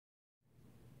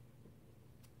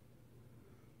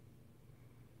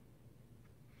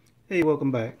Hey,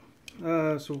 welcome back.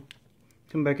 So,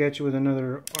 come back at you with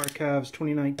another Archives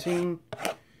 2019.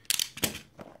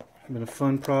 Been a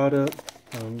fun product.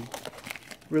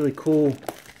 Really cool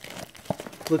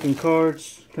looking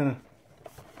cards. Kind of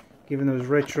giving those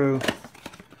retro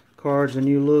cards a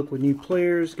new look with new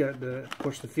players. Got the, of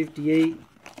course, the 58,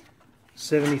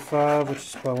 75, which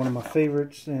is probably one of my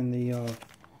favorites, and the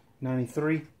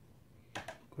 93. Of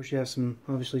course, you have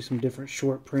obviously some different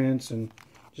short prints and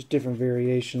just different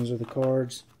variations of the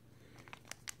cards.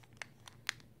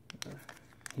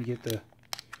 You get the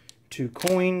 2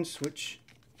 coins, which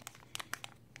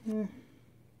I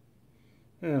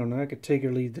don't know. I could take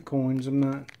or leave the coins. I'm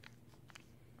not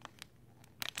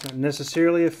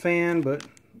necessarily a fan, but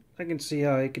I can see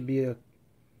how it could be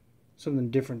something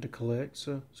different to collect.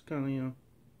 So it's kind of,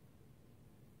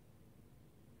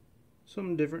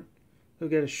 something different. We've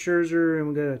got a Scherzer and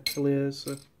we got a Tellez,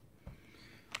 so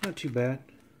not too bad.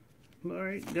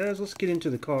 Alright guys, let's get into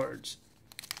the cards.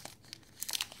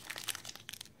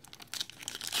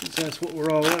 Since that's what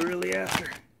we're all really after.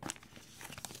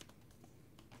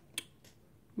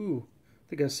 Ooh, I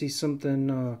think I see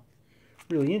something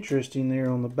really interesting there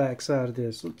on the back side of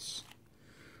this.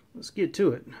 Let's get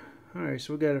to it. Alright,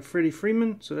 so we got a Freddie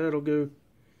Freeman, so that'll go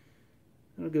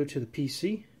to the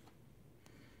PC.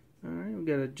 Alright, we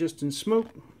got a Justin Smoak,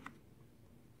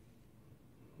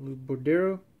 Lou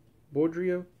Boudreau,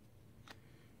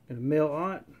 got a Mel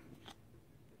Ott,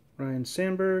 Ryan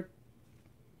Sandberg,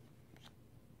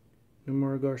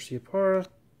 Nomar Garciaparra,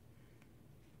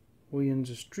 Williams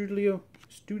Astudillo.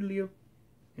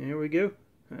 And there we go.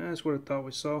 That's what I thought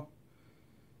we saw.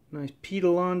 Nice Pete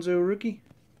Alonso rookie.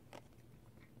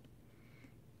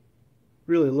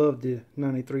 Really love the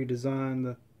 93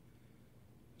 design.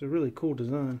 It's a really cool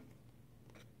design.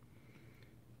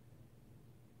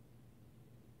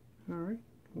 Alright,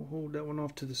 we'll hold that one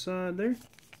off to the side there.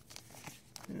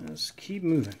 And let's keep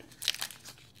moving.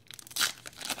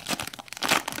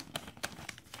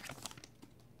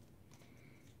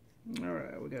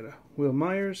 Alright, we got a Will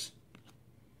Myers,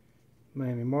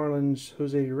 Miami Marlins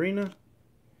Jose Urena,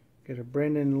 got a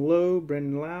Brandon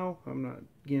Lau. I'm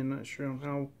not sure on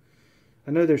how.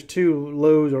 I know there's 2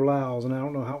 Lows or Laus, and I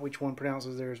don't know which one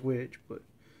pronounces theirs which, but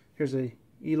here's a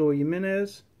Eloy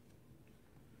Jimenez.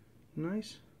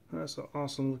 Nice. That's an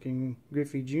awesome looking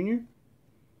Griffey Jr.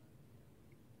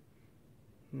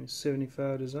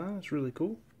 75 design. That's really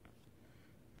cool.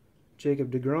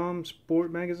 Jacob deGrom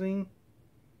Sport Magazine.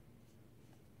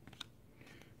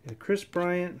 Got Chris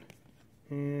Bryant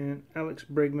and Alex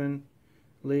Bregman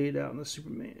laid out in the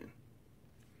Superman.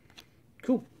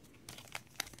 Cool.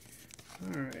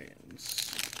 Alright,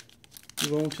 let's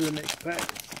move on to the next pack.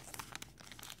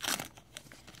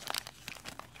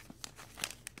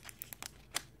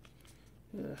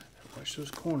 Watch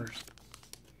those corners.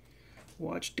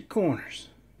 Watch the corners.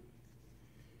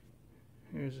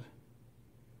 Here's a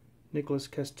Nicholas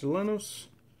Castellanos.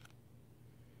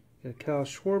 Got Kyle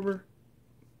Schwarber.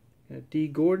 Got D.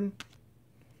 Gordon.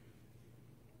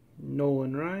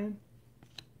 Nolan Ryan.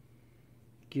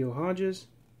 Gil Hodges.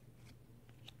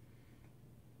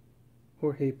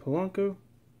 Jorge Polanco.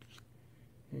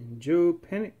 And Joe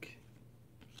Panik.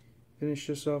 Finish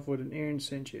this off with an Aaron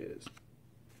Sanchez.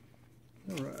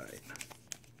 Alright.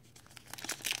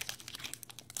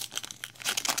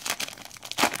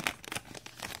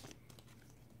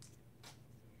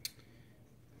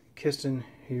 Keston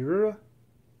Hiura,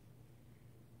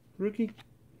 rookie.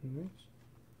 Nice.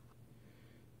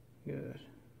 Got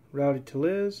Rowdy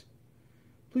Tellez.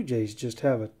 Blue Jays just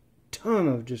have a ton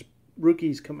of just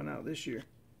rookies coming out this year.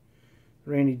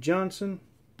 Randy Johnson,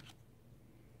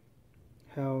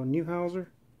 Hal Newhouser,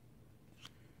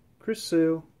 Chris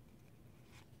Sale.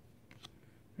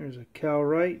 There's a Cal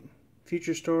Wright,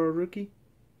 Future Star rookie.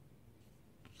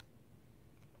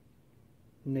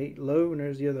 Nate Lowe, and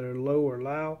there's the other Lowe or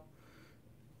Lau.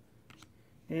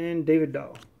 And David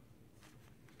Dahl.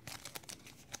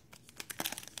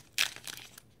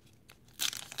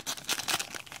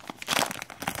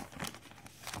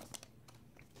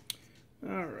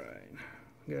 Alright.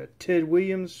 We got Ted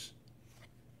Williams.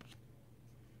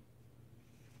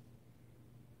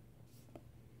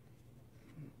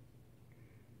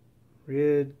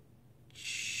 Red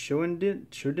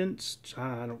Shodents.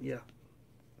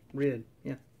 Red,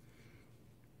 yeah.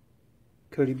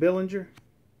 Cody Bellinger.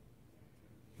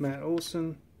 Matt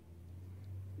Olson.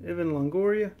 Evan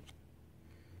Longoria.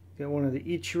 Got one of the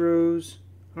Ichiro's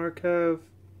Archive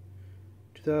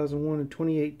 2001 and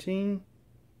 2018.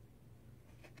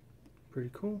 Pretty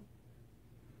cool.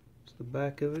 It's the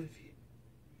back of it,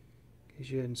 in case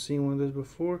you hadn't seen one of those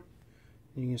before.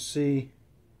 You can see,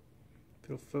 if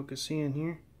it'll focus in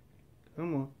here,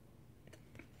 Come on.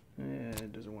 And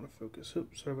it doesn't want to focus.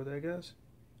 Oops, sorry about that, guys.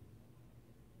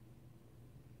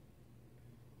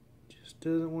 Just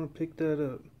doesn't want to pick that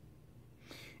up.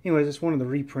 Anyways, it's one of the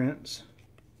reprints.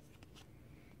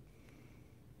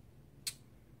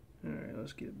 Alright,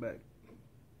 let's get it back.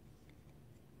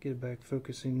 Get it back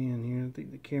focusing in here. I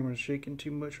think the camera's shaking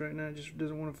too much right now. It just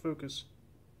doesn't want to focus.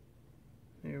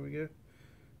 There we go.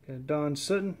 Got Don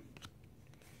Sutton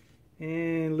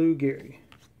and Lou Gehrig.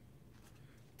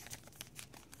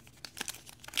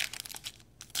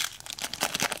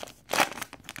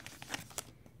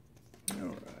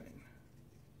 Alright.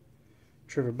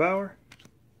 Trevor Bauer,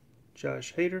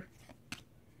 Josh Hader,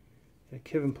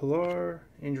 Kevin Pillar,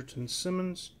 Andrelton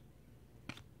Simmons,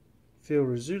 Phil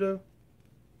Rizzuto,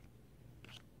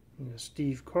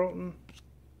 Steve Carlton,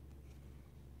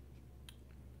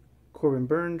 Corbin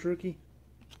Burns rookie,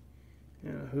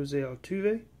 Jose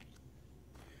Altuve,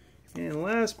 and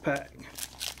last pack.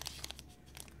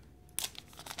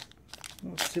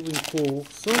 Let's see if we can pull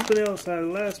something else out of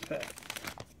the last pack.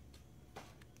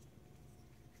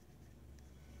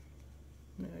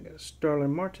 I got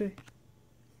Starling Marte,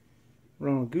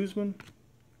 Ronald Guzman,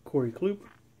 Corey Kluber,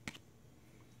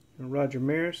 and Roger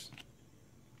Maris,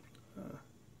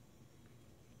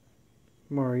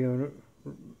 Mariano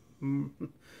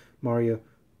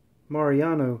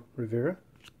Rivera.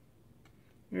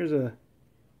 Here's a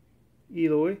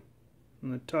Eloy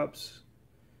on the Topps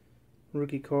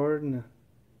rookie card and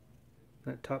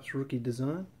that Topps rookie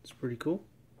design. It's pretty cool.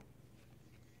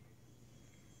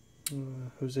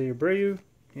 Jose Abreu,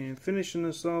 and finishing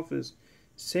this off is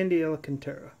Sandy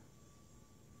Alcantara.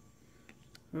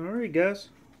 Alright guys,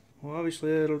 well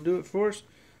obviously that'll do it for us.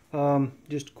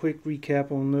 Just a quick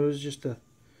recap on those, just the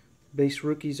base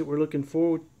rookies that we're looking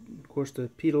for. Of course the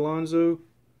Pete Alonso,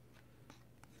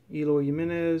 Eloy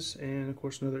Jimenez, and of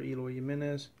course another Eloy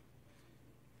Jimenez.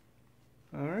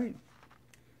 Alright,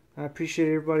 I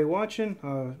appreciate everybody watching.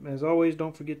 As always,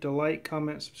 don't forget to like,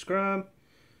 comment, subscribe,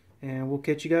 and we'll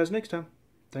catch you guys next time.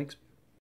 Thanks.